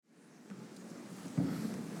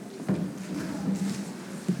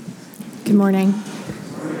Good morning.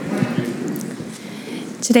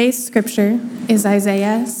 Today's scripture is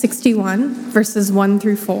Isaiah 61, verses 1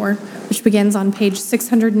 through 4, which begins on page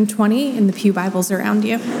 620 in the pew Bibles around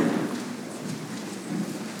you.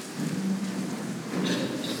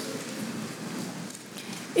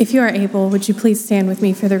 If you are able, would you please stand with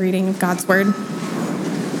me for the reading of God's word?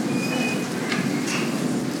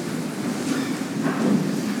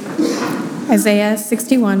 Isaiah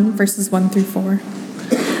 61, verses 1 through 4.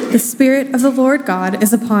 The Spirit of the Lord God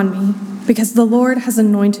is upon me, because the Lord has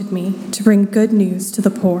anointed me to bring good news to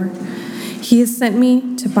the poor. He has sent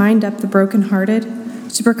me to bind up the brokenhearted,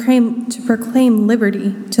 to proclaim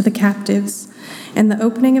liberty to the captives, and the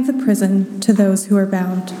opening of the prison to those who are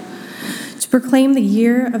bound, to proclaim the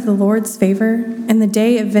year of the Lord's favor and the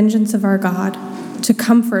day of vengeance of our God, to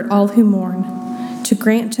comfort all who mourn, to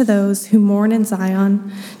grant to those who mourn in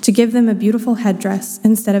Zion, to give them a beautiful headdress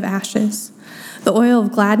instead of ashes, the oil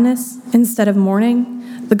of gladness instead of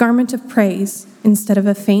mourning, the garment of praise instead of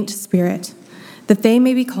a faint spirit, that they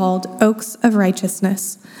may be called oaks of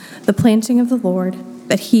righteousness, the planting of the Lord,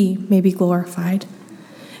 that he may be glorified.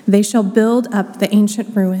 They shall build up the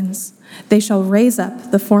ancient ruins. They shall raise up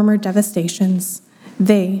the former devastations.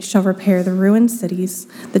 They shall repair the ruined cities,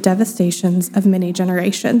 the devastations of many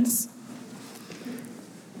generations.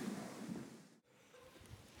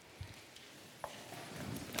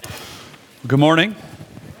 Good morning.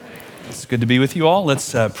 It's good to be with you all.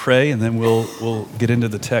 Let's pray, and then we'll get into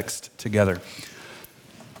the text together.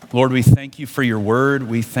 Lord, we thank you for your word.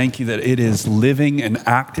 We thank you that it is living and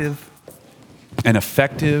active and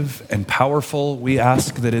effective and powerful. We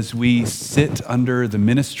ask that as we sit under the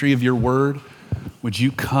ministry of your word, would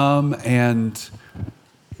you come and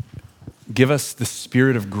give us the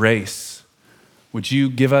spirit of grace? Would you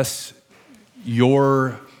give us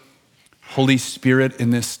your Holy Spirit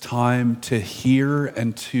in this time to hear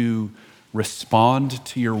and to respond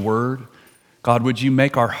to your word? God, would you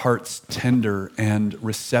make our hearts tender and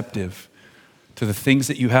receptive to the things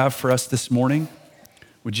that you have for us this morning?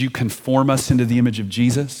 Would you conform us into the image of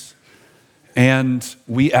Jesus? And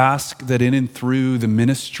we ask that in and through the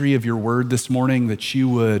ministry of your word this morning, that you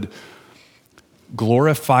would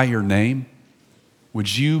glorify your name.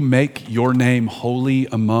 Would you make your name holy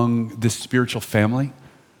among this spiritual family?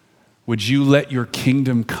 Would you let your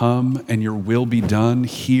kingdom come and your will be done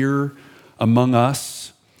here among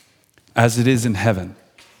us as it is in heaven?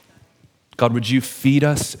 God, would you feed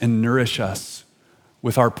us and nourish us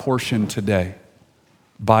with our portion today?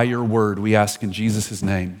 By your word, we ask in Jesus'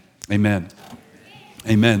 name. Amen.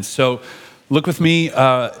 Amen. So look with me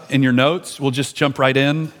in your notes. We'll just jump right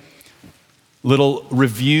in. Little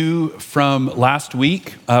review from last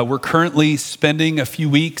week. We're currently spending a few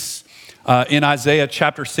weeks in Isaiah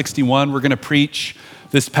chapter 61. We're going to preach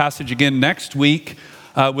this passage again next week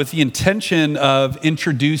with the intention of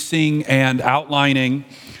introducing and outlining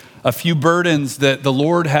a few burdens that the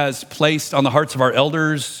Lord has placed on the hearts of our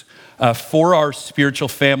elders for our spiritual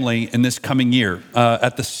family in this coming year.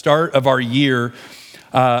 At the start of our year,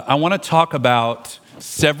 I want to talk about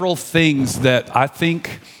several things that I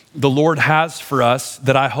think the Lord has for us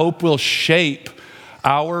that I hope will shape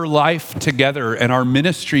our life together and our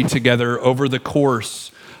ministry together over the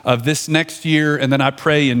course of this next year, and then I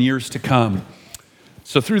pray in years to come.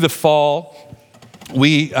 So through the fall,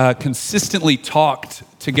 we consistently talked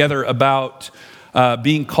together about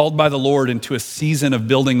being called by the Lord into a season of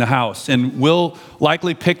building the house. And we'll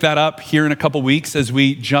likely pick that up here in a couple weeks as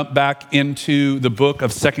we jump back into the book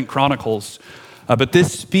of 2 Chronicles. But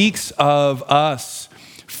this speaks of us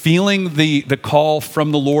feeling the call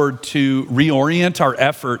from the Lord to reorient our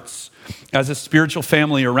efforts as a spiritual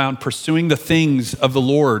family around pursuing the things of the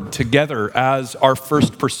Lord together as our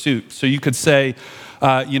first pursuit. So you could say,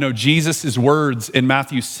 Jesus' words in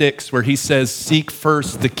Matthew 6, where he says, seek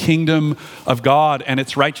first the kingdom of God and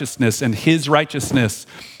its righteousness and his righteousness,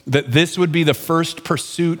 that this would be the first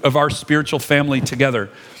pursuit of our spiritual family together.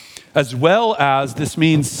 As well as this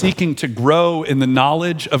means seeking to grow in the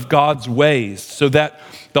knowledge of God's ways so that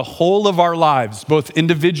the whole of our lives, both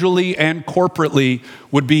individually and corporately,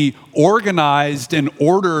 would be organized and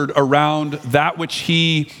ordered around that which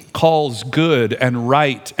he calls good and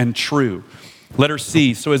right and true. Letter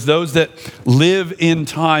C, so as those that live in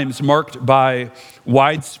times marked by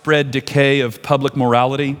widespread decay of public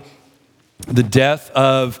morality, the death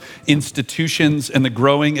of institutions, and the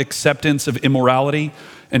growing acceptance of immorality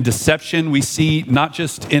and deception we see not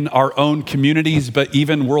just in our own communities, but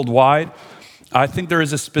even worldwide, I think there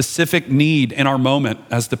is a specific need in our moment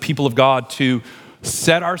as the people of God to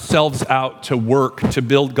set ourselves out to work to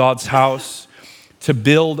build God's house to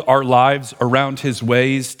build our lives around his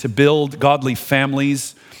ways, to build godly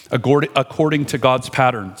families according to God's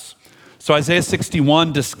patterns. So Isaiah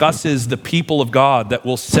 61 discusses the people of God that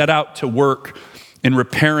will set out to work in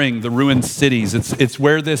repairing the ruined cities. It's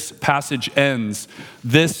where this passage ends.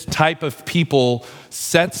 This type of people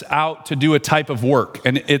sets out to do a type of work,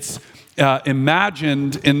 and it's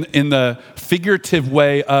imagined in the figurative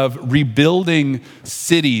way of rebuilding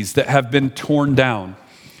cities that have been torn down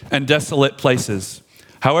and desolate places.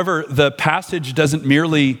 However, the passage doesn't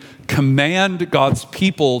merely command God's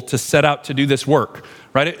people to set out to do this work,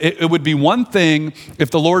 right? It would be one thing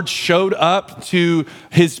if the Lord showed up to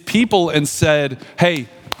his people and said, hey,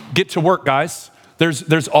 get to work, guys.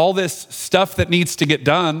 There's all this stuff that needs to get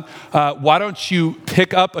done. Why don't you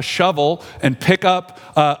pick up a shovel and pick up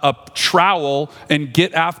a trowel and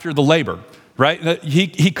get after the labor, right?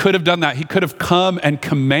 He could have done that. He could have come and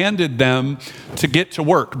commanded them to get to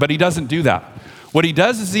work, but he doesn't do that. What he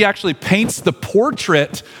does is he actually paints the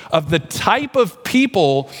portrait of the type of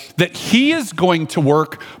people that he is going to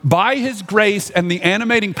work by his grace and the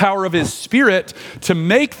animating power of his spirit to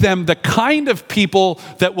make them the kind of people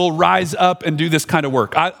that will rise up and do this kind of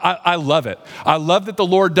work. I love it. I love that the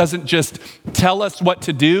Lord doesn't just tell us what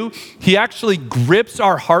to do. He actually grips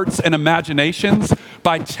our hearts and imaginations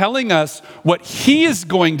by telling us what he is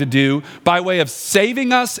going to do by way of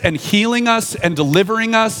saving us and healing us and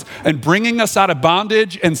delivering us and bringing us out of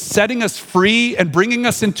bondage and setting us free and bringing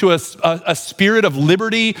us into a spirit of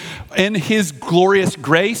liberty in his glorious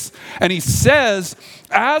grace. And he says,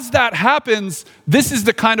 as that happens, this is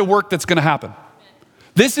the kind of work that's going to happen.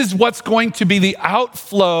 This is what's going to be the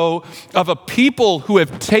outflow of a people who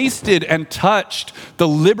have tasted and touched the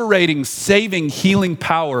liberating, saving, healing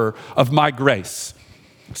power of my grace.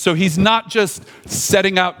 So he's not just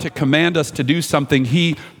setting out to command us to do something.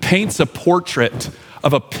 He paints a portrait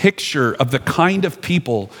of a picture of the kind of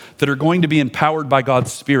people that are going to be empowered by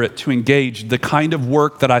God's Spirit to engage the kind of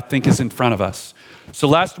work that I think is in front of us. So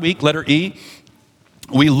last week, letter E,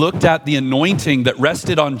 we looked at the anointing that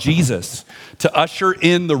rested on Jesus to usher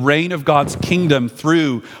in the reign of God's kingdom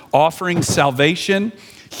through offering salvation,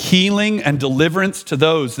 healing, and deliverance to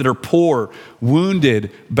those that are poor,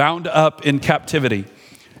 wounded, bound up in captivity.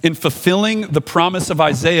 In fulfilling the promise of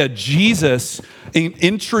Isaiah, Jesus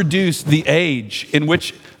introduced the age in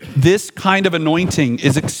which this kind of anointing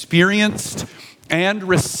is experienced and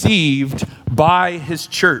received by his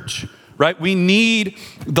church, right? We need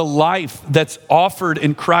the life that's offered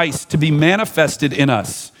in Christ to be manifested in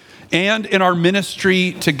us and in our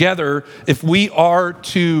ministry together if we are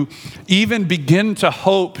to even begin to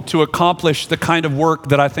hope to accomplish the kind of work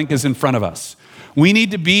that I think is in front of us. We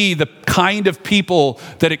need to be the kind of people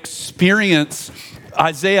that experience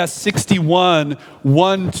Isaiah 61,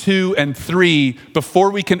 1, 2, and 3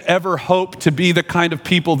 before we can ever hope to be the kind of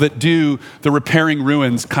people that do the repairing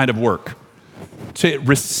ruins kind of work. To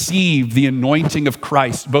receive the anointing of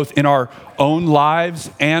Christ, both in our own lives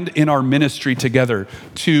and in our ministry together.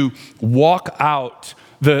 To walk out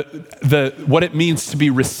what it means to be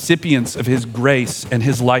recipients of his grace and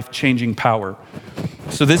his life-changing power.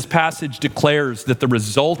 So this passage declares that the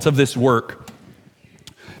result of this work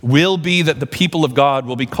will be that the people of God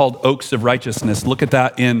will be called oaks of righteousness. Look at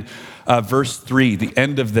that in verse 3, the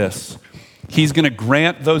end of this. He's going to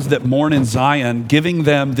grant those that mourn in Zion, giving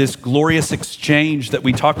them this glorious exchange that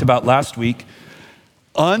we talked about last week,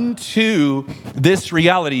 unto this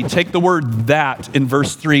reality. Take the word that in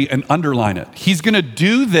verse 3 and underline it. He's going to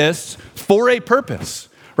do this for a purpose,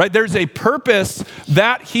 right? There's a purpose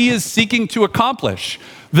that he is seeking to accomplish.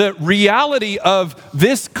 The reality of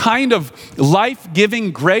this kind of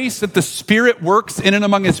life-giving grace that the Spirit works in and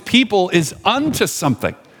among his people is unto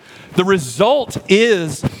something. The result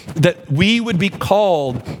is that we would be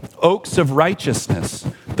called oaks of righteousness,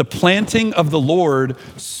 the planting of the Lord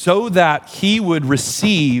so that he would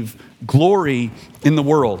receive glory in the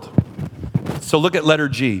world. So look at letter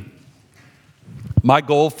G. My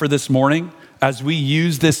goal for this morning, as we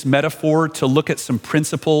use this metaphor to look at some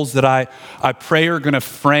principles that I pray are going to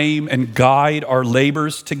frame and guide our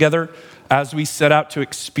labors together as we set out to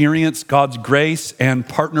experience God's grace and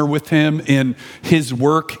partner with him in his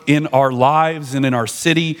work in our lives and in our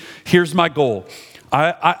city. Here's my goal.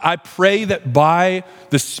 I pray that by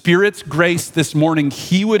the Spirit's grace this morning,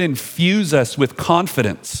 he would infuse us with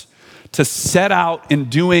confidence to set out in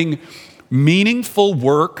doing meaningful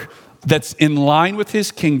work that's in line with his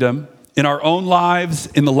kingdom, in our own lives,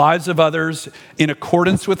 in the lives of others, in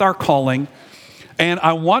accordance with our calling. And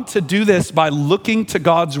I want to do this by looking to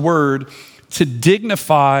God's word to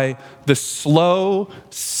dignify the slow,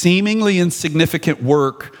 seemingly insignificant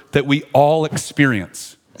work that we all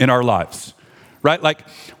experience in our lives, right? Like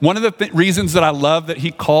one of the reasons that I love that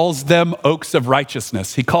he calls them oaks of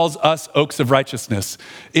righteousness, he calls us oaks of righteousness,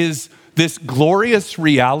 is this glorious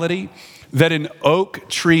reality that an oak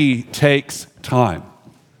tree takes time,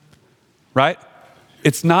 right?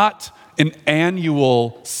 It's not an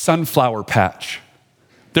annual sunflower patch.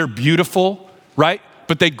 They're beautiful, right?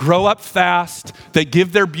 But they grow up fast, they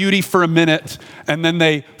give their beauty for a minute, and then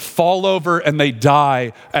they fall over and they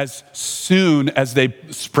die as soon as they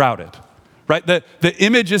sprouted, right? The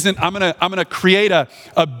image isn't, I'm gonna create a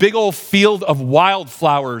big old field of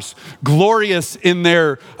wildflowers, glorious in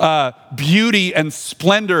their beauty and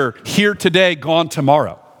splendor here today, gone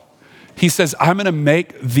tomorrow. He says, I'm gonna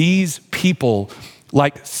make these people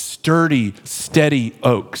like sturdy, steady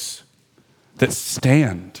oaks that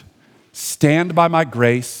stand by my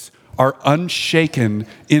grace, are unshaken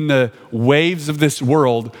in the waves of this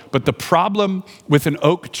world. But the problem with an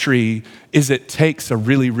oak tree is it takes a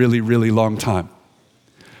really, really, really long time.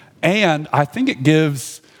 And I think it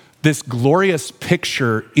gives this glorious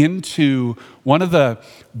picture into one of the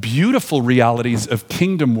beautiful realities of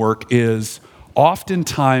kingdom work is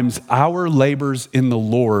oftentimes our labors in the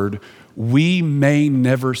Lord, we may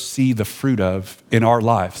never see the fruit of in our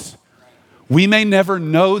lives. We may never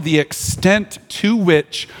know the extent to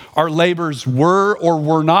which our labors were or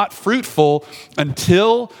were not fruitful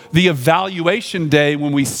until the evaluation day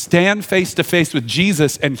when we stand face to face with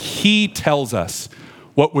Jesus and he tells us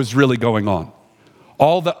what was really going on.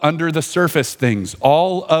 All the under the surface things,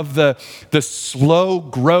 all of the slow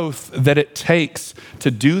growth that it takes to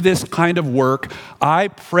do this kind of work, I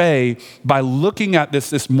pray by looking at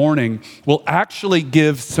this morning will actually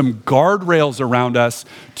give some guardrails around us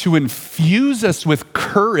to infuse us with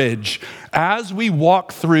courage as we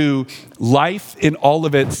walk through life in all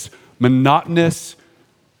of its monotonous,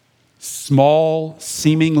 small,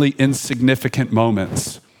 seemingly insignificant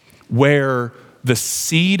moments where the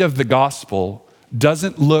seed of the gospel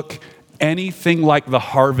doesn't look anything like the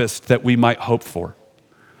harvest that we might hope for.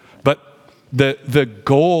 But the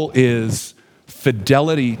goal is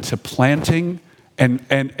fidelity to planting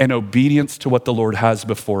and obedience to what the Lord has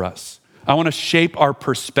before us. I want to shape our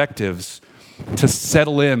perspectives to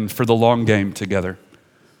settle in for the long game together.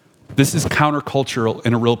 This is countercultural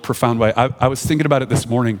in a real profound way. I was thinking about it this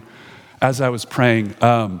morning as I was praying.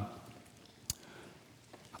 I'm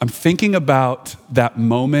thinking about that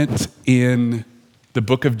moment in the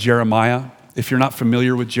book of Jeremiah. If you're not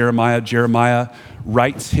familiar with Jeremiah, Jeremiah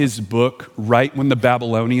writes his book right when the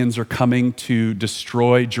Babylonians are coming to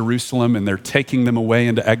destroy Jerusalem and they're taking them away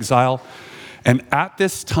into exile. And at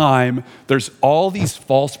this time, there's all these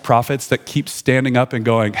false prophets that keep standing up and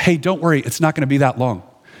going, hey, don't worry, it's not gonna be that long.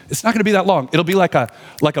 It's not gonna be that long. It'll be like a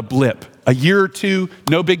blip. A year or two,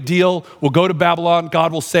 no big deal. We'll go to Babylon,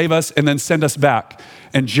 God will save us and then send us back.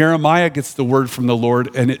 And Jeremiah gets the word from the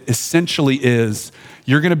Lord, and it essentially is,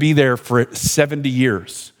 you're gonna be there for 70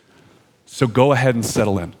 years. So go ahead and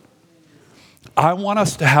settle in. I want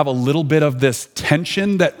us to have a little bit of this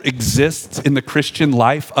tension that exists in the Christian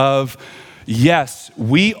life of, yes,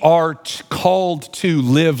 we are called to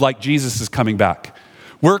live like Jesus is coming back.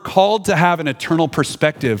 We're called to have an eternal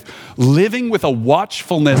perspective, living with a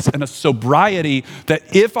watchfulness and a sobriety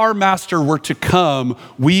that if our master were to come,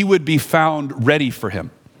 we would be found ready for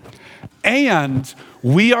him. And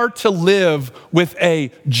we are to live with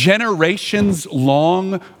a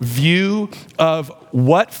generations-long view of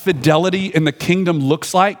what fidelity in the kingdom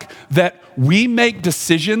looks like, that we make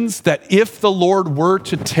decisions that if the Lord were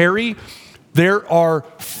to tarry, there are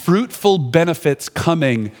fruitful benefits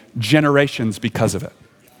coming generations because of it.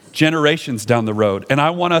 Generations down the road. And I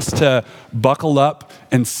want us to buckle up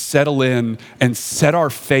and settle in and set our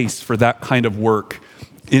face for that kind of work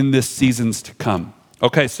in this seasons to come.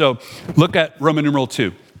 Okay, so look at Roman numeral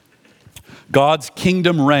 2. God's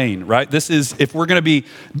kingdom reign, right? This is, if we're gonna be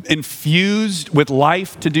infused with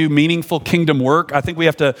life to do meaningful kingdom work, I think we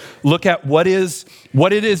have to look at what it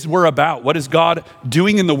is we're about. What is God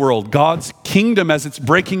doing in the world? God's kingdom as it's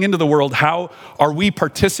breaking into the world. How are we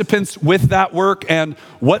participants with that work? And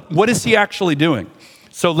what is he actually doing?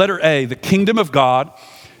 So letter A, the kingdom of God,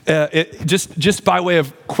 just by way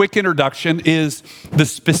of quick introduction, is the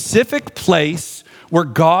specific place where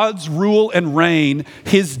God's rule and reign,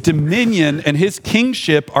 his dominion and his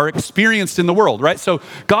kingship are experienced in the world, right? So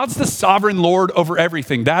God's the sovereign Lord over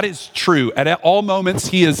everything. That is true. At all moments,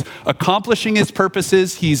 he is accomplishing his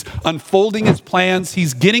purposes. He's unfolding his plans.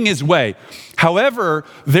 He's getting his way. However,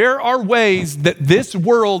 there are ways that this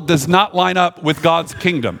world does not line up with God's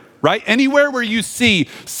kingdom. right? Anywhere where you see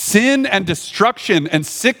sin and destruction and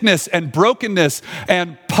sickness and brokenness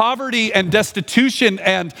and poverty and destitution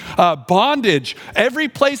and bondage, every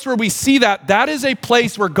place where we see that, that is a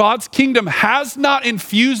place where God's kingdom has not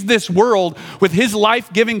infused this world with his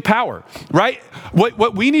life-giving power, right?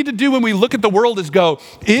 What we need to do when we look at the world is go,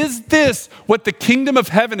 is this what the kingdom of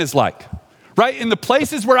heaven is like? Right? In the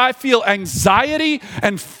places where I feel anxiety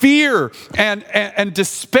and fear and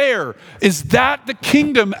despair, is that the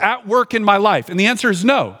kingdom at work in my life? And the answer is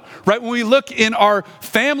no. Right? When we look in our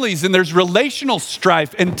families and there's relational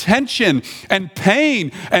strife and tension and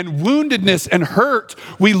pain and woundedness and hurt,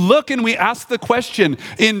 we look and we ask the question,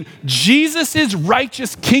 in Jesus'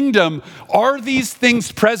 righteous kingdom, are these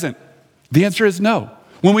things present? The answer is no.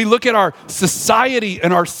 When we look at our society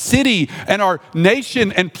and our city and our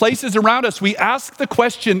nation and places around us, we ask the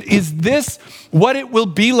question, is this what it will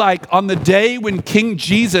be like on the day when King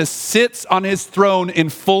Jesus sits on his throne in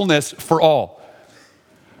fullness for all?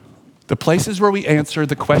 The places where we answer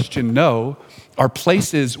the question no are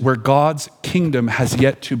places where God's kingdom has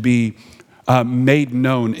yet to be made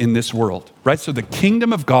known in this world, right? So the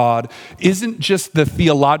kingdom of God isn't just the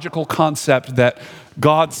theological concept that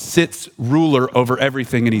God sits ruler over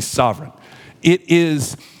everything and he's sovereign. It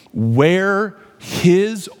is where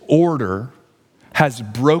his order has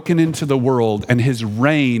broken into the world and his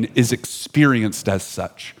reign is experienced as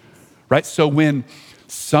such, right? So when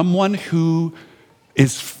someone who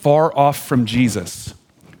is far off from Jesus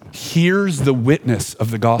hears the witness of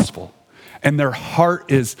the gospel, and their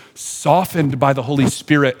heart is softened by the Holy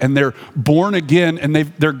Spirit, and they're born again, and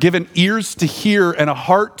they're given ears to hear and a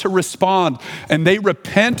heart to respond, and they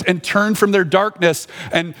repent and turn from their darkness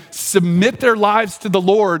and submit their lives to the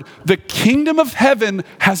Lord, the kingdom of heaven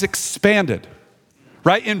has expanded.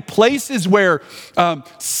 Right? In places where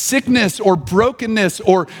sickness or brokenness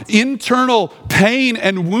or internal pain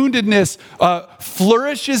and woundedness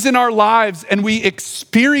flourishes in our lives, and we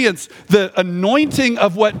experience the anointing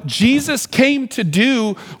of what Jesus came to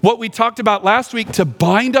do, what we talked about last week, to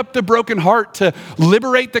bind up the broken heart, to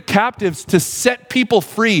liberate the captives, to set people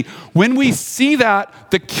free. When we see that,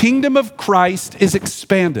 the kingdom of Christ is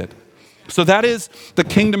expanded. So that is the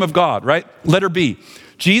kingdom of God, right? Letter B.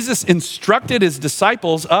 Jesus instructed his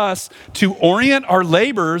disciples, us, to orient our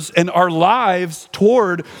labors and our lives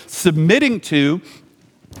toward submitting to,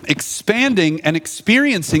 expanding, and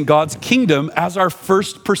experiencing God's kingdom as our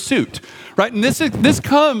first pursuit, right? And this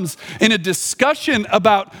comes in a discussion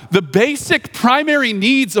about the basic primary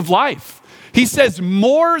needs of life. He says,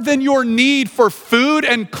 more than your need for food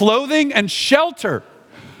and clothing and shelter,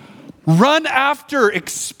 run after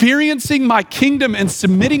experiencing my kingdom and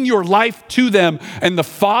submitting your life to them. And the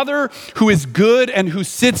Father who is good and who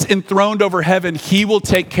sits enthroned over heaven, he will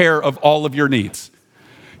take care of all of your needs.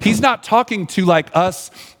 He's not talking to like us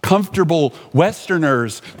comfortable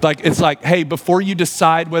Westerners. Like it's like, hey, before you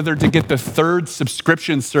decide whether to get the third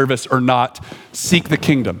subscription service or not, seek the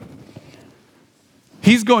kingdom.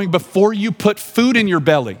 He's going, before you put food in your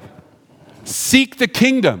belly, seek the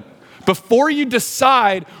kingdom. Before you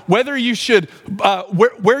decide whether you should,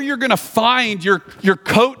 where you're going to find your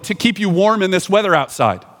coat to keep you warm in this weather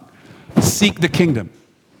outside, seek the kingdom.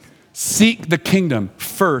 Seek the kingdom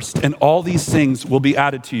first, and all these things will be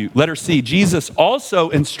added to you. Letter C, Jesus also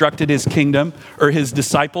instructed his kingdom, or his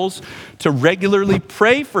disciples, to regularly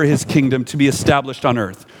pray for his kingdom to be established on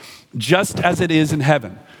earth, just as it is in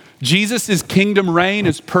heaven. Jesus' kingdom reign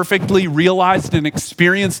is perfectly realized and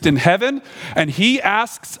experienced in heaven, and he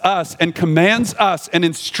asks us and commands us and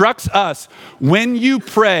instructs us, when you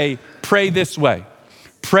pray, pray this way.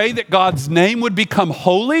 Pray that God's name would become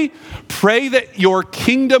holy. Pray that your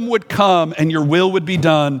kingdom would come and your will would be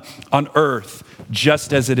done on earth,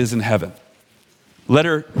 just as it is in heaven.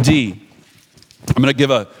 Letter D, I'm going to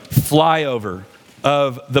give a flyover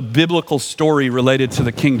of the biblical story related to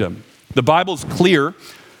the kingdom. The Bible's clear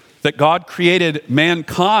that God created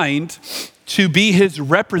mankind to be his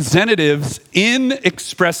representatives in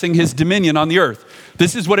expressing his dominion on the earth.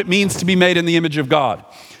 This is what it means to be made in the image of God.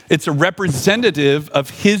 It's a representative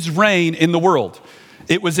of his reign in the world.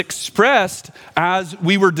 It was expressed as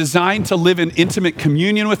we were designed to live in intimate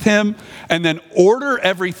communion with him and then order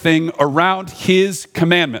everything around his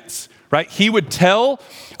commandments. Right? He would tell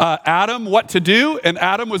Adam what to do, and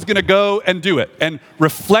Adam was going to go and do it and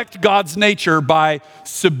reflect God's nature by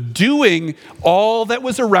subduing all that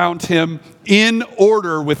was around him in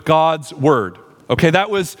order with God's word. Okay, that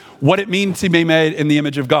was what it means to be made in the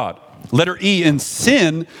image of God. Letter E, in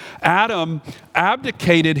sin, Adam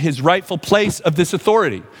abdicated his rightful place of this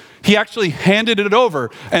authority. He actually handed it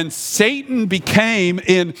over, and Satan became,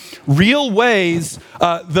 in real ways,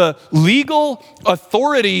 the legal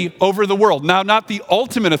authority over the world. Now, not the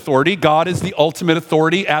ultimate authority. God is the ultimate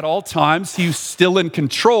authority at all times. He's still in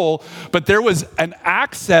control, but there was an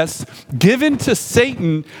access given to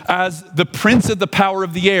Satan as the prince of the power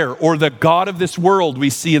of the air, or the god of this world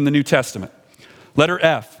we see in the New Testament. Letter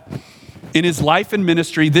F, in his life and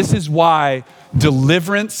ministry, this is why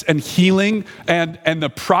deliverance and healing and the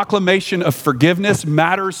proclamation of forgiveness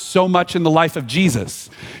matters so much in the life of Jesus.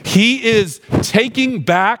 He is taking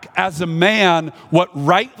back as a man what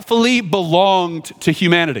rightfully belonged to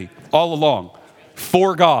humanity all along,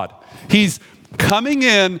 for God. He's coming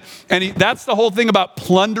in, and that's the whole thing about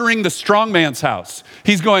plundering the strong man's house.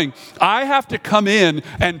 He's going, I have to come in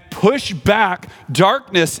and push back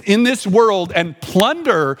darkness in this world and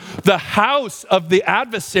plunder the house of the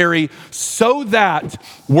adversary so that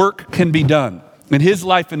work can be done. In his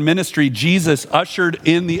life and ministry, Jesus ushered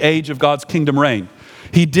in the age of God's kingdom reign.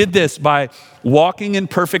 He did this by walking in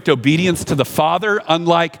perfect obedience to the Father,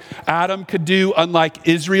 unlike Adam could do, unlike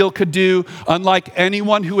Israel could do, unlike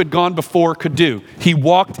anyone who had gone before could do. He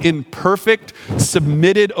walked in perfect,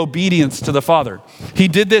 submitted obedience to the Father. He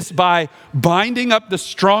did this by binding up the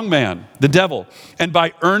strong man, the devil, and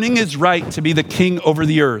by earning his right to be the king over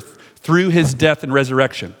the earth through his death and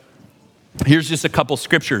resurrection. Here's just a couple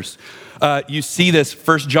scriptures. You see this,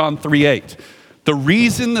 1 John 3:8. The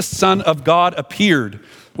reason the Son of God appeared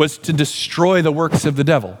was to destroy the works of the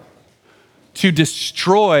devil, to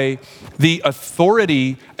destroy the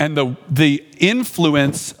authority and the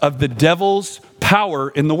influence of the devil's power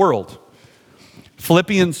in the world.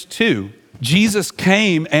 Philippians 2, Jesus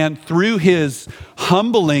came, and through his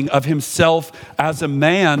humbling of himself as a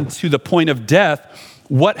man to the point of death,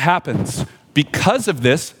 what happens? Because of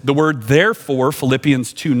this, the word therefore,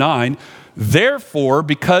 Philippians 2:9, therefore,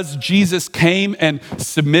 because Jesus came and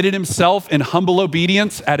submitted himself in humble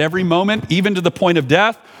obedience at every moment, even to the point of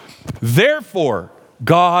death, therefore,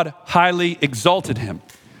 God highly exalted him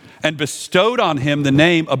and bestowed on him the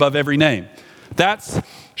name above every name. That's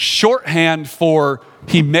shorthand for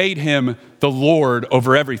he made him the Lord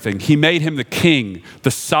over everything. He made him the king,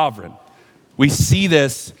 the sovereign. We see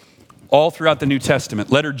this all throughout the New Testament.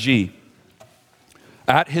 Letter G.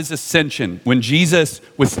 At his ascension, when Jesus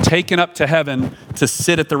was taken up to heaven to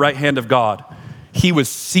sit at the right hand of God, he was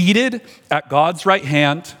seated at God's right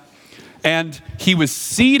hand, and he was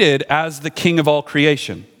seated as the king of all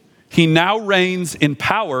creation. He now reigns in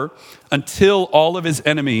power until all of his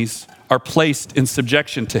enemies are placed in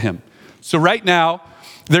subjection to him. So right now,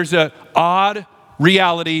 there's an odd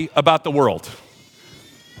reality about the world.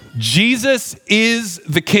 Jesus is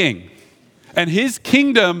the king, and his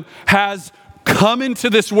kingdom has come into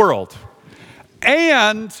this world.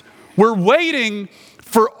 And we're waiting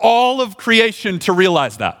for all of creation to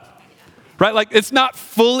realize that, right? Like, it's not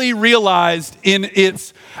fully realized in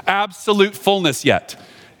its absolute fullness yet.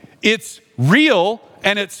 It's real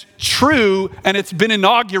and it's true and it's been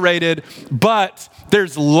inaugurated, but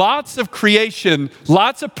there's lots of creation,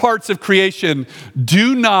 lots of parts of creation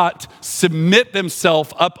do not submit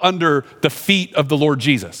themselves up under the feet of the Lord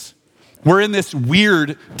Jesus. We're in this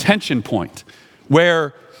weird tension point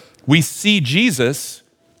where we see Jesus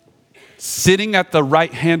sitting at the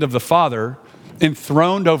right hand of the Father,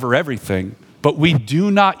 enthroned over everything, but we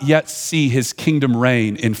do not yet see his kingdom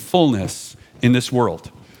reign in fullness in this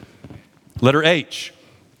world. Letter H.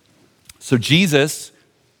 So Jesus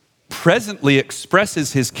presently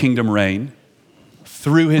expresses his kingdom reign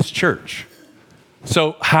through his church.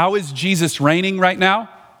 So how is Jesus reigning right now?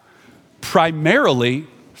 Primarily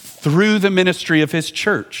through the ministry of his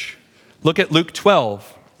church. Look at Luke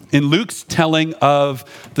 12. In Luke's telling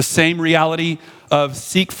of the same reality of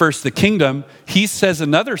seek first the kingdom, he says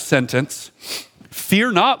another sentence,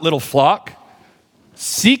 fear not, little flock,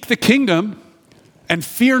 seek the kingdom and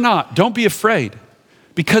fear not, don't be afraid,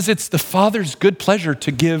 because it's the Father's good pleasure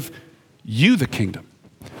to give you the kingdom,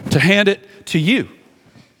 to hand it to you,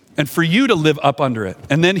 and for you to live up under it.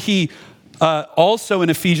 And then he also in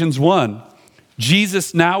Ephesians 1,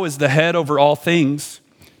 Jesus now is the head over all things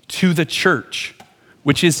to the church,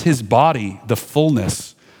 which is his body, the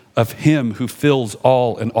fullness of him who fills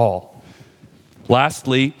all in all.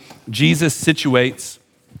 Lastly, Jesus situates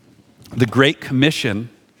the Great Commission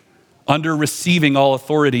under receiving all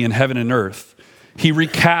authority in heaven and earth. He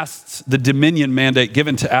recasts the dominion mandate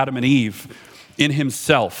given to Adam and Eve in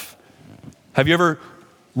himself. Have you ever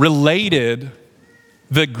related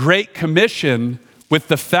the Great Commission with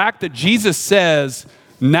the fact that Jesus says,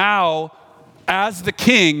 now, as the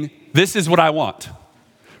king, this is what I want,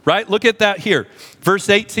 right? Look at that here. Verse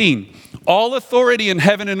 18, all authority in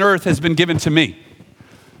heaven and earth has been given to me.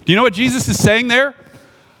 Do you know what Jesus is saying there?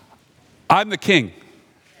 I'm the king.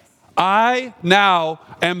 I now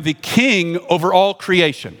am the king over all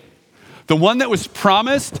creation. The one that was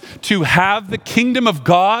promised to have the kingdom of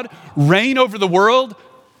God reign over the world,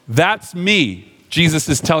 that's me, Jesus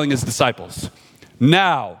is telling his disciples.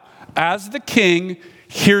 Now, as the king,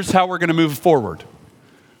 here's how we're going to move forward.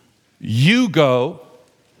 You go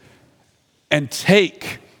and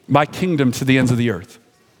take my kingdom to the ends of the earth.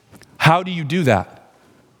 How do you do that?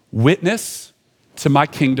 Witness to my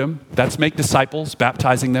kingdom, that's make disciples,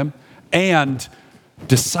 baptizing them, and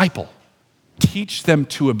disciple. Teach them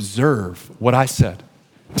to observe what I said.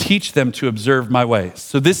 Teach them to observe my ways.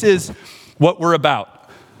 So this is what we're about.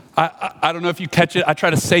 I don't know if you catch it. I try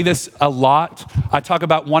to say this a lot. I talk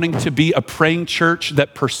about wanting to be a praying church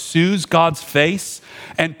that pursues God's face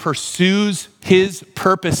and pursues his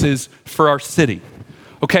purposes for our city.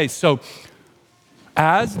 Okay, so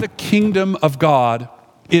as the kingdom of God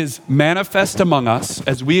is manifest among us,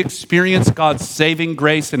 as we experience God's saving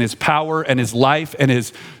grace and his power and his life and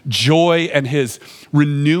his joy and his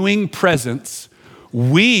renewing presence,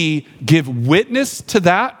 we give witness to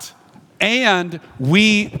that and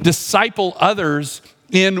we disciple others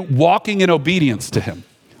in walking in obedience to him.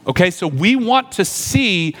 Okay, so we want to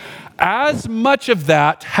see as much of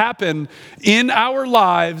that happen in our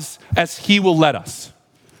lives as he will let us,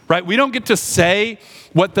 right? We don't get to say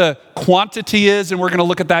what the quantity is, and we're going to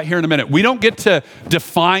look at that here in a minute. We don't get to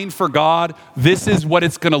define for God, this is what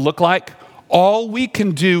it's going to look like. All we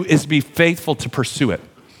can do is be faithful to pursue it.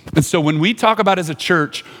 And so when we talk about as a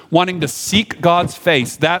church wanting to seek God's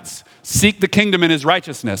face, that's seek the kingdom and his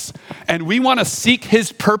righteousness. And we want to seek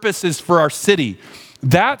his purposes for our city.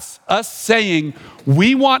 That's us saying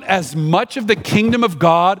we want as much of the kingdom of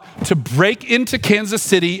God to break into Kansas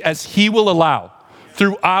City as he will allow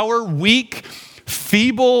through our weak,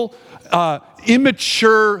 feeble,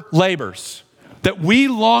 immature labors, that we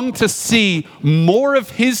long to see more of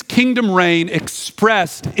his kingdom reign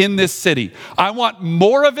expressed in this city. I want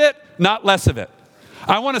more of it, not less of it.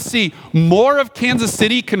 I want to see more of Kansas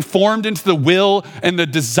City conformed into the will and the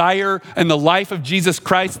desire and the life of Jesus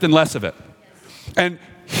Christ than less of it. And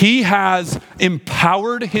he has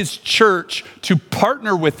empowered his church to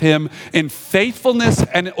partner with him in faithfulness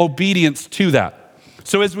and obedience to that.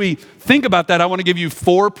 So as we think about that, I want to give you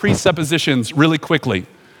 4 presuppositions really quickly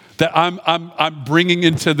that I'm bringing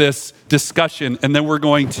into this discussion, and then we're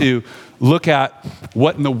going to look at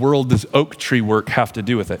what in the world does oak tree work have to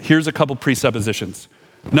do with it. Here's a couple presuppositions.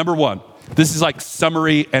 Number 1, this is like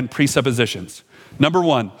summary and presuppositions. Number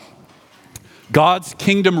 1, God's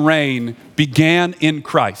kingdom reign began in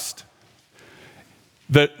Christ.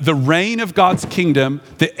 The reign of God's kingdom,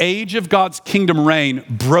 the age of God's kingdom reign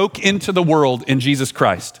broke into the world in Jesus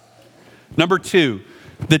Christ. Number 2,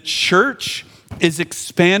 the church is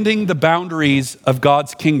expanding the boundaries of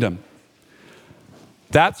God's kingdom.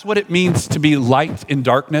 That's what it means to be light in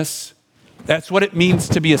darkness. That's what it means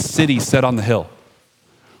to be a city set on the hill.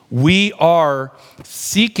 We are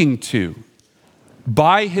seeking to,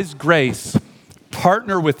 by his grace,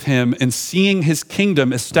 partner with him in seeing his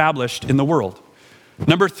kingdom established in the world.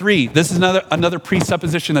 Number 3, this is another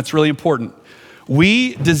presupposition that's really important.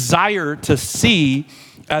 We desire to see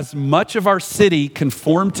as much of our city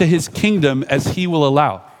conform to his kingdom as he will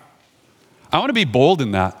allow. I want to be bold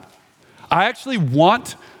in that. I actually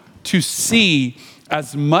want to see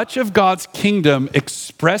as much of God's kingdom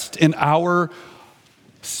expressed in our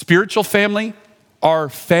spiritual family, our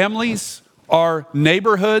families, our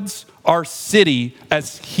neighborhoods, our city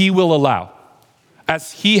as he will allow,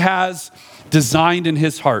 as he has designed in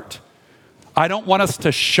his heart. I don't want us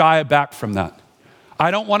to shy back from that.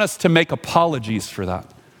 I don't want us to make apologies for that.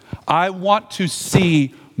 I want to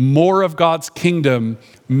see more of God's kingdom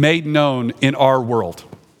made known in our world.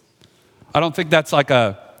 I don't think that's like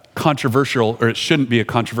a controversial, or it shouldn't be a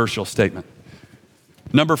controversial statement.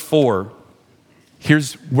 Number 4,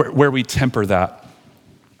 here's where we temper that.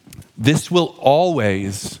 This will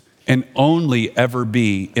always and only ever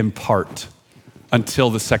be in part until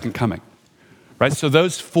the second coming, right? So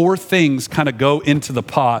those 4 things kind of go into the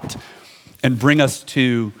pot and bring us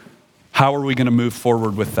to how are we going to move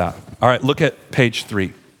forward with that? All right, look at page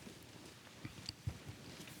 3.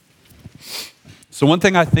 So one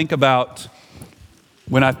thing I think about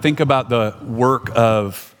when I think about the work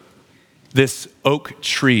of this oak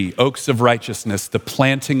tree, oaks of righteousness, the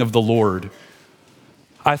planting of the Lord,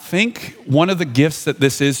 I think one of the gifts that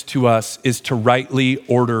this is to us is to rightly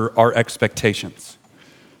order our expectations.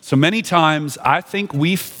 So many times I think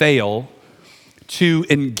we fail to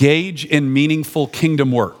engage in meaningful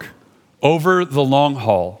kingdom work over the long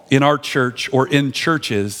haul in our church or in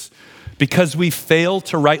churches because we fail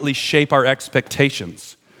to rightly shape our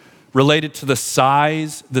expectations related to the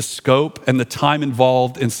size, the scope, and the time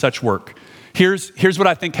involved in such work. Here's what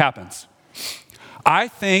I think happens. I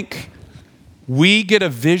think we get a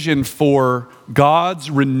vision for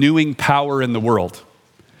God's renewing power in the world.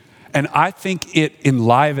 And I think it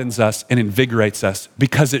enlivens us and invigorates us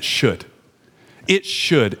because it should. It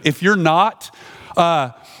should. If you're not,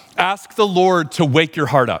 ask the Lord to wake your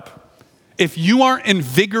heart up. If you aren't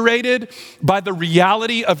invigorated by the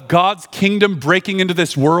reality of God's kingdom breaking into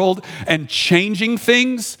this world and changing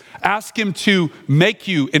things, ask him to make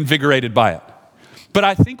you invigorated by it. But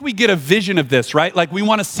I think we get a vision of this, right? Like we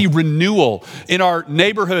want to see renewal in our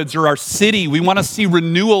neighborhoods or our city. We want to see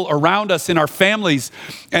renewal around us in our families.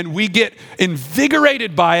 And we get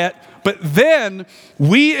invigorated by it. But then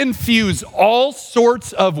we infuse all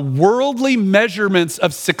sorts of worldly measurements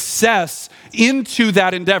of success into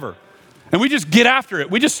that endeavor. And we just get after it.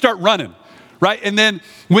 We just start running, right? And then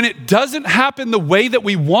when it doesn't happen the way that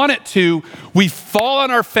we want it to, we fall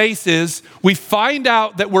on our faces. We find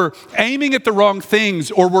out that we're aiming at the wrong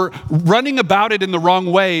things or we're running about it in the wrong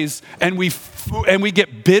ways. And we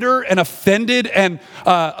get bitter and offended and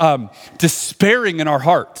despairing in our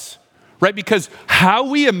hearts, right? Because how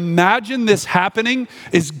we imagine this happening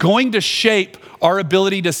is going to shape our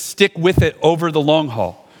ability to stick with it over the long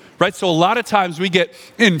haul. Right? So a lot of times we get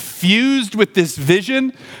infused with this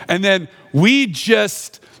vision and then we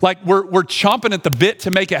just we're chomping at the bit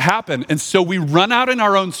to make it happen. And so we run out in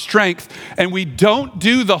our own strength and we don't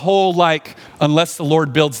do the whole unless the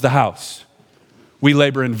Lord builds the house, we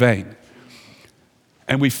labor in vain.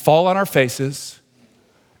 And we fall on our faces.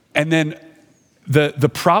 And then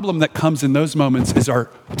the problem that comes in those moments is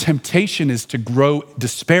our temptation is to grow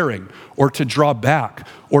despairing or to draw back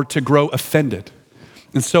or to grow offended.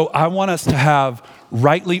 And so I want us to have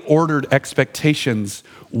rightly ordered expectations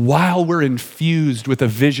while we're infused with a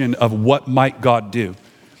vision of what might God do.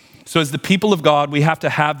 So as the people of God, we have to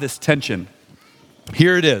have this tension.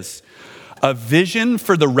 Here it is, a vision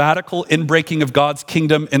for the radical inbreaking of God's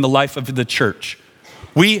kingdom in the life of the church.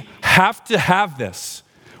 We have to have this.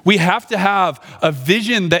 We have to have a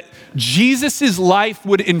vision that Jesus' life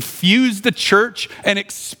would infuse the church and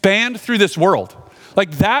expand through this world.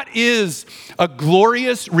 That is a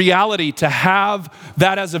glorious reality to have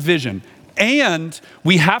that as a vision. And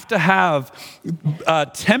we have to have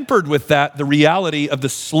tempered with that the reality of the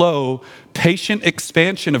slow, patient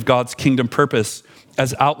expansion of God's kingdom purpose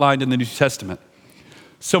as outlined in the New Testament.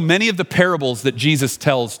 So many of the parables that Jesus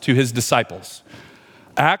tells to his disciples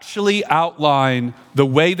actually outline the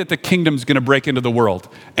way that the kingdom's going to break into the world.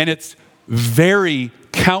 And it's very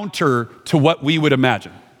counter to what we would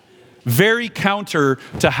imagine. Very counter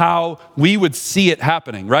to how we would see it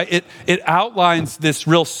happening, right? It outlines this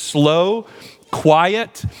real slow,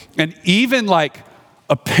 quiet, and even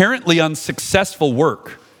apparently unsuccessful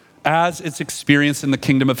work as it's experienced in the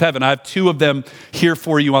kingdom of heaven. I have two of them here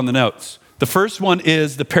for you on the notes. The first one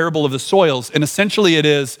is the parable of the soils, and essentially it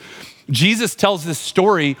is Jesus tells this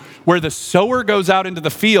story where the sower goes out into the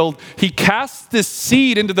field, he casts this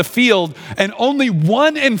seed into the field, and only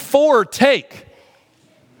 1 in 4 take.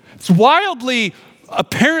 It's wildly,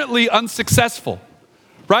 apparently unsuccessful,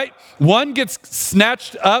 right? 1 gets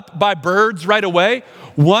snatched up by birds right away.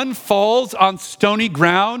 1 falls on stony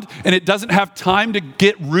ground and it doesn't have time to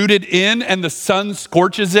get rooted in and the sun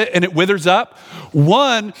scorches it and it withers up.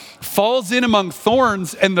 1 falls in among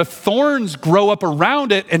thorns and the thorns grow up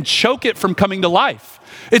around it and choke it from coming to life.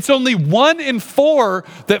 It's only 1 in 4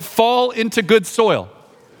 that fall into good soil.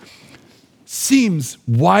 Seems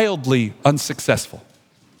wildly unsuccessful.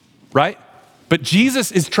 Right? But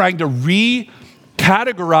Jesus is trying to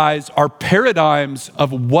recategorize our paradigms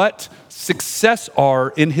of what success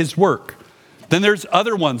are in his work. Then there's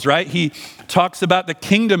other ones, right? He talks about the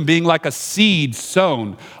kingdom being like a seed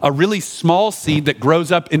sown, a really small seed that grows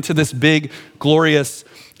up into this big, glorious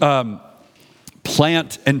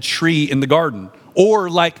plant and tree in the garden. Or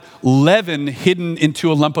like leaven hidden into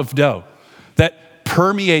a lump of dough that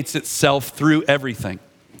permeates itself through everything.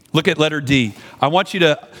 Look at letter D. I want you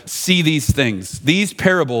to see these things. These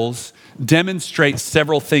parables demonstrate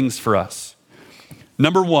several things for us.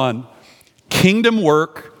 Number 1, kingdom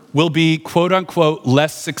work will be, quote unquote,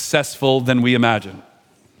 less successful than we imagine.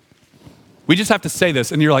 We just have to say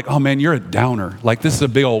this, and you're like, oh man, you're a downer. This is a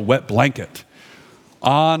big old wet blanket.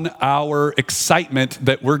 on our excitement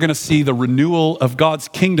that we're going to see the renewal of God's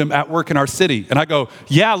kingdom at work in our city. And I go,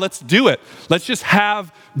 yeah, let's do it. Let's just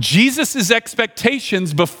have Jesus's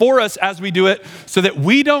expectations before us as we do it so that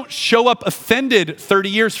we don't show up offended 30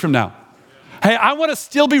 years from now. Hey, I want to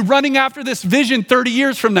still be running after this vision 30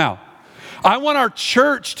 years from now. I want our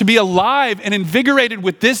church to be alive and invigorated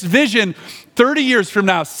with this vision 30 years from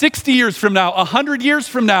now, 60 years from now, 100 years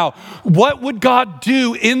from now. What would God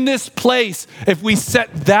do in this place if we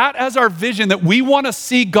set that as our vision, that we want to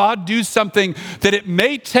see God do something that it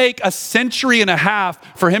may take a century and a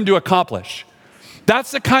half for him to accomplish?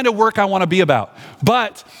 That's the kind of work I want to be about.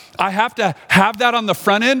 But I have to have that on the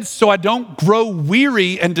front end so I don't grow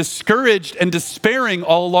weary and discouraged and despairing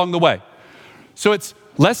all along the way. So it's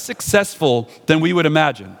less successful than we would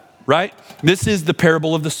imagine, right? This is the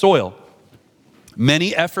parable of the soil.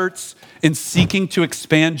 Many efforts in seeking to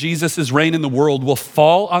expand Jesus' reign in the world will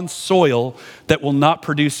fall on soil that will not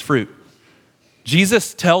produce fruit.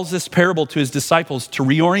 Jesus tells this parable to his disciples to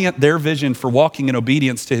reorient their vision for walking in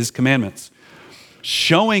obedience to his commandments,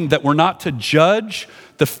 showing that we're not to judge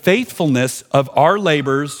the faithfulness of our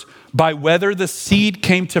labors by whether the seed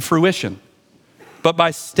came to fruition, but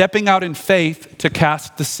by stepping out in faith to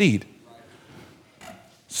cast the seed.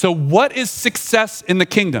 So what is success in the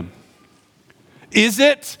kingdom? Is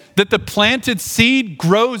it that the planted seed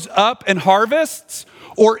grows up and harvests?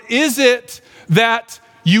 Or is it that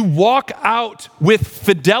you walk out with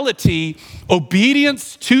fidelity,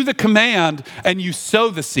 obedience to the command, and you sow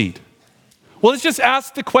the seed? Well, let's just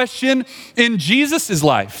ask the question in Jesus'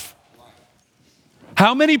 life.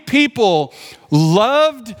 How many people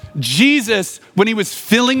loved Jesus when he was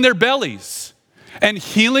filling their bellies and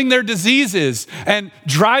healing their diseases and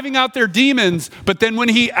driving out their demons, but then when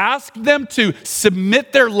he asked them to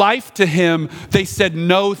submit their life to him, they said,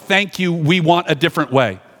 no, thank you, we want a different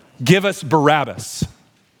way. Give us Barabbas.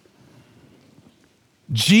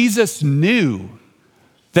 Jesus knew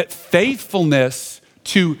that faithfulness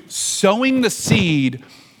to sowing the seed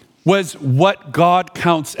was what God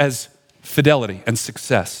counts as fidelity and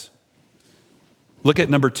success. Look at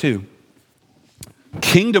number 2.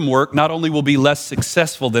 Kingdom work not only will be less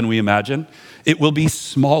successful than we imagine, it will be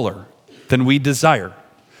smaller than we desire.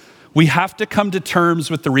 We have to come to terms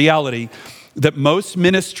with the reality that most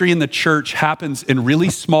ministry in the church happens in really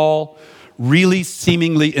small, really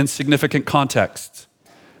seemingly insignificant contexts.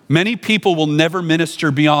 Many people will never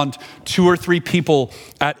minister beyond 2 or 3 people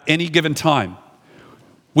at any given time.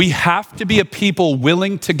 We have to be a people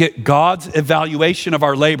willing to get God's evaluation of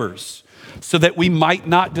our labors so that we might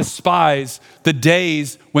not despise the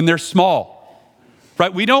days when they're small,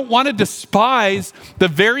 right? We don't want to despise the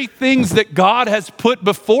very things that God has put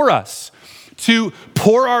before us to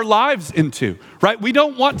pour our lives into, right? We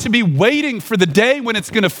don't want to be waiting for the day when it's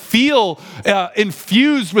going to feel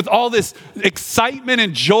infused with all this excitement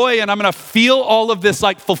and joy, and I'm going to feel all of this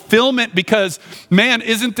like fulfillment because, man,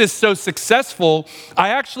 isn't this so successful? I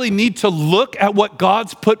actually need to look at what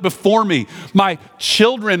God's put before me, my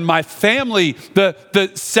children, my family,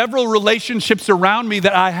 the several relationships around me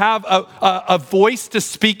that I have a voice to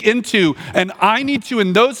speak into, and I need to,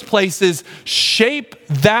 in those places, shape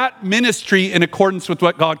that ministry in accordance with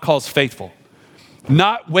what God calls faithful.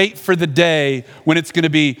 Not wait for the day when it's going to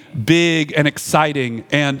be big and exciting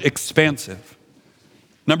and expansive.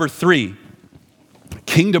 Number 3,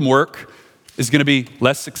 kingdom work is going to be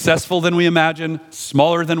less successful than we imagine,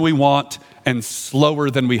 smaller than we want, and slower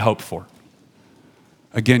than we hope for.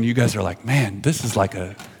 Again, you guys are like, man, this is like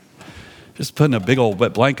just putting a big old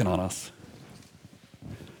wet blanket on us.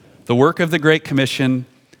 The work of the Great Commission,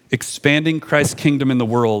 expanding Christ's kingdom in the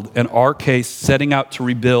world, in our case, setting out to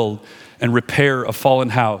rebuild and repair a fallen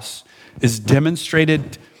house, is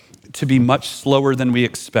demonstrated to be much slower than we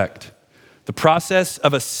expect. The process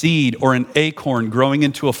of a seed or an acorn growing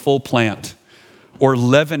into a full plant, or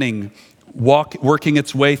leavening, working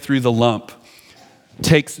its way through the lump,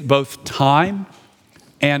 takes both time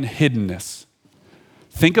and hiddenness.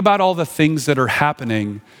 Think about all the things that are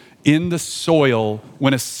happening in the soil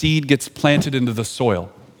when a seed gets planted into the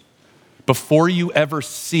soil before you ever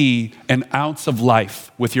see an ounce of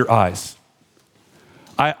life with your eyes.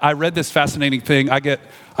 I read this fascinating thing. I get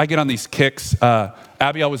on these kicks.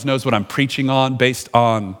 Abby always knows what I'm preaching on based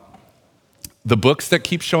on the books that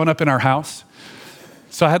keep showing up in our house.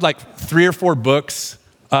 So I had like 3 or 4 books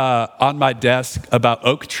on my desk about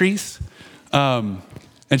oak trees. And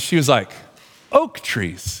she was like, oak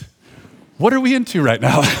trees? What are we into right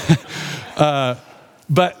now?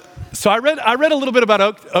 So I read a little bit about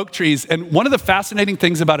oak trees, and one of the fascinating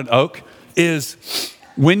things about an oak is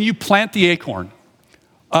when you plant the acorn,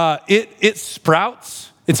 it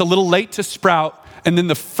sprouts. It's a little late to sprout, and then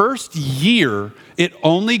the first year, it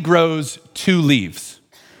only grows 2 leaves.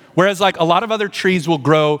 Whereas like a lot of other trees will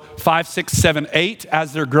grow 5, 6, 7, 8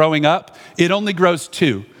 as they're growing up, it only grows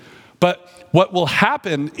 2. But what will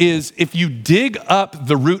happen is if you dig up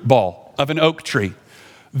the root ball of an oak tree,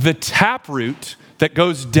 the taproot that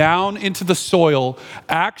goes down into the soil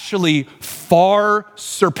actually far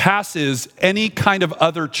surpasses any kind of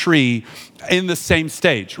other tree in the same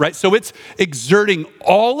stage, right? So it's exerting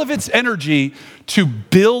all of its energy to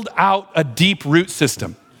build out a deep root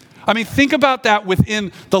system. I mean, think about that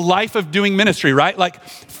within the life of doing ministry, right? Like,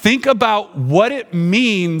 think about what it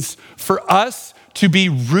means for us to be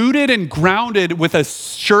rooted and grounded with a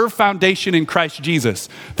sure foundation in Christ Jesus.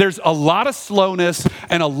 There's a lot of slowness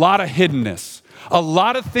and a lot of hiddenness. A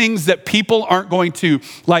lot of things that people aren't going to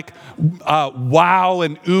like wow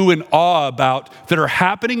and ooh and awe about that are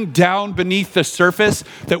happening down beneath the surface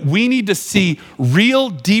that we need to see real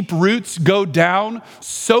deep roots go down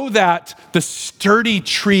so that the sturdy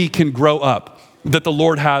tree can grow up that the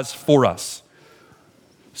Lord has for us.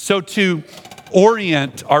 So to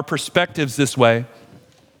orient our perspectives this way,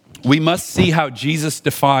 we must see how Jesus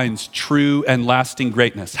defines true and lasting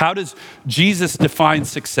greatness. How does Jesus define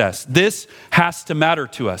success? This has to matter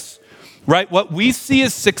to us, right? What we see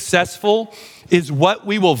as successful is what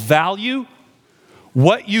we will value.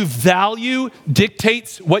 What you value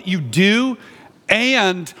dictates what you do,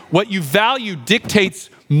 and what you value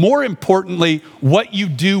dictates, more importantly, what you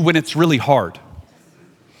do when it's really hard.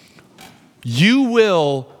 You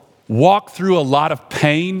will walk through a lot of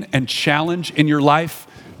pain and challenge in your life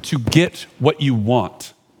to get what you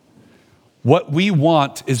want. What we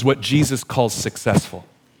want is what Jesus calls successful,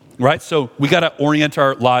 right? So we got to orient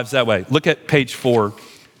our lives that way. Look at page 4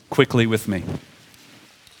 quickly with me.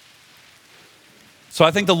 So I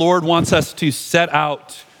think the Lord wants us to set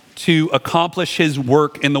out to accomplish his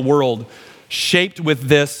work in the world, shaped with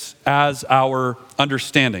this as our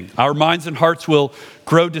understanding. Our minds and hearts will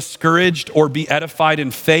grow discouraged or be edified in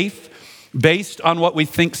faith based on what we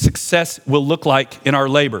think success will look like in our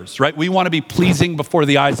labors, right? We want to be pleasing before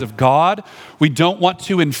the eyes of God. We don't want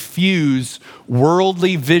to infuse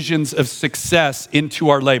worldly visions of success into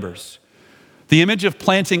our labors. The image of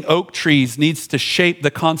planting oak trees needs to shape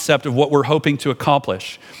the concept of what we're hoping to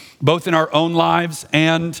accomplish, both in our own lives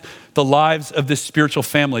and the lives of this spiritual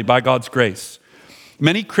family by God's grace.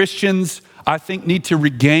 Many Christians, I think, need to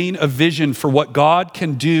regain a vision for what God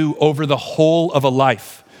can do over the whole of a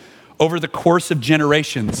life, over the course of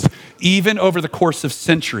generations, even over the course of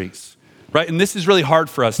centuries, right? And this is really hard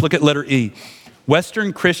for us. Look at letter E.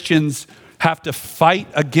 Western Christians have to fight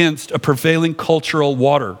against a prevailing cultural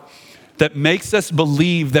water that makes us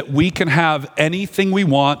believe that we can have anything we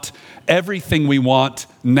want, everything we want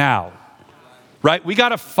now, right? We got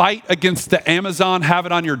to fight against the Amazon have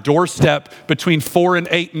it on your doorstep between 4 and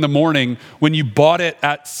 8 in the morning when you bought it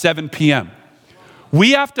at 7 p.m.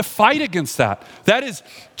 We have to fight against that. That is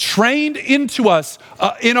trained into us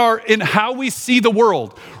in how we see the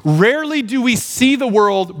world. Rarely do we see the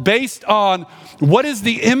world based on what is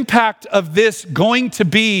the impact of this going to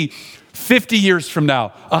be 50 years from now,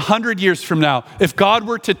 100 years from now. If God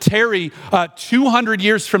were to tarry 200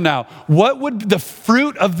 years from now, what would the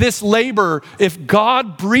fruit of this labor, if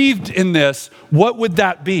God breathed in this, what would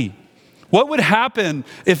that be? What would happen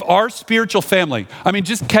if our spiritual family, I mean,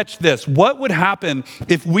 just catch this. What would happen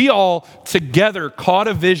if we all together caught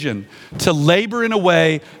a vision to labor in a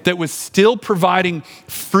way that was still providing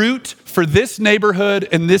fruit for this neighborhood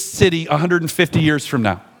and this city 150 years from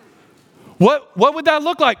now? What would that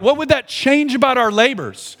look like? What would that change about our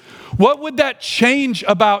labors? What would that change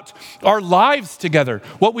about our lives together?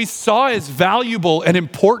 What we saw as valuable and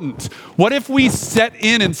important. What if we set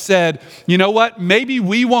in and said, you know what, maybe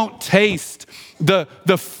we won't taste the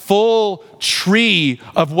full tree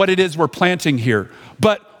of what it is we're planting here,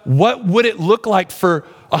 but what would it look like for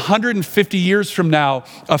 150 years from now,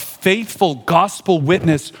 a faithful gospel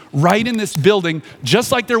witness right in this building, just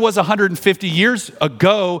like there was 150 years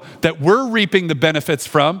ago that we're reaping the benefits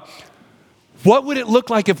from? What would it look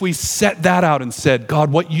like if we set that out and said,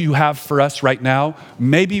 God, what you have for us right now,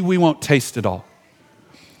 maybe we won't taste it all,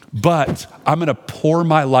 but I'm going to pour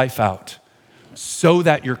my life out so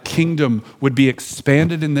that your kingdom would be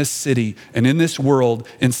expanded in this city and in this world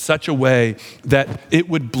in such a way that it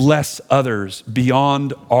would bless others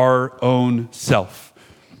beyond our own self.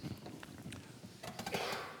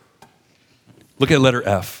 Look at letter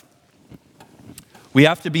F. We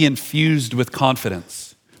have to be infused with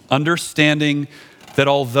confidence, understanding that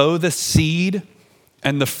although the seed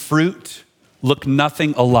and the fruit look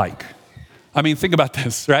nothing alike. I mean, think about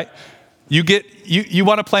this, right? You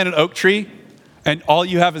want to plant an oak tree and all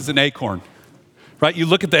you have is an acorn, right? You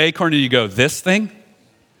look at the acorn and you go, this thing,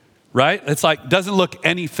 right? It's like, doesn't look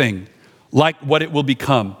anything like what it will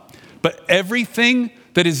become. But everything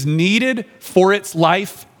that is needed for its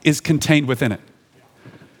life is contained within it.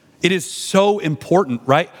 It is so important,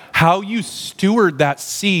 right? How you steward that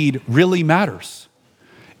seed really matters.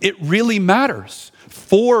 It really matters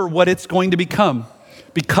for what it's going to become.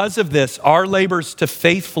 Because of this, our labors to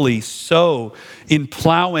faithfully sow in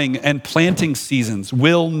plowing and planting seasons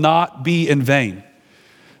will not be in vain.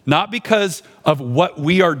 Not because of what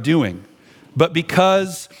we are doing, but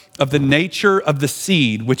because of the nature of the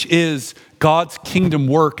seed, which is God's kingdom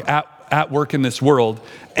work at work in this world,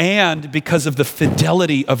 and because of the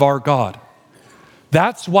fidelity of our God.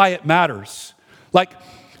 That's why it matters. Like,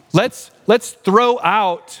 let's throw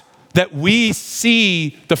out that we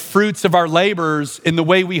see the fruits of our labors in the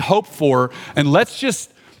way we hope for, and let's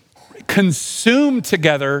just consume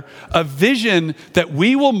together a vision that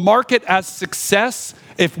we will mark it as success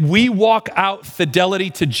if we walk out fidelity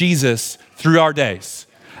to Jesus through our days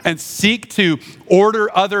and seek to order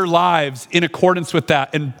other lives in accordance with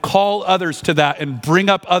that and call others to that and bring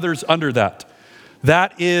up others under that.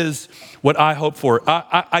 That is what I hope for.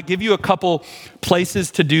 I give you a couple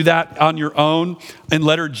places to do that on your own in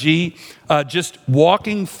letter G, just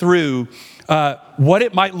walking through what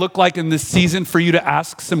it might look like in this season for you to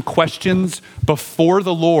ask some questions before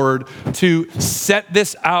the Lord to set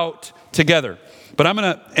this out together. But I'm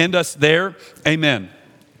going to end us there. Amen.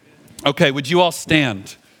 Okay, would you all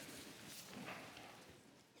stand?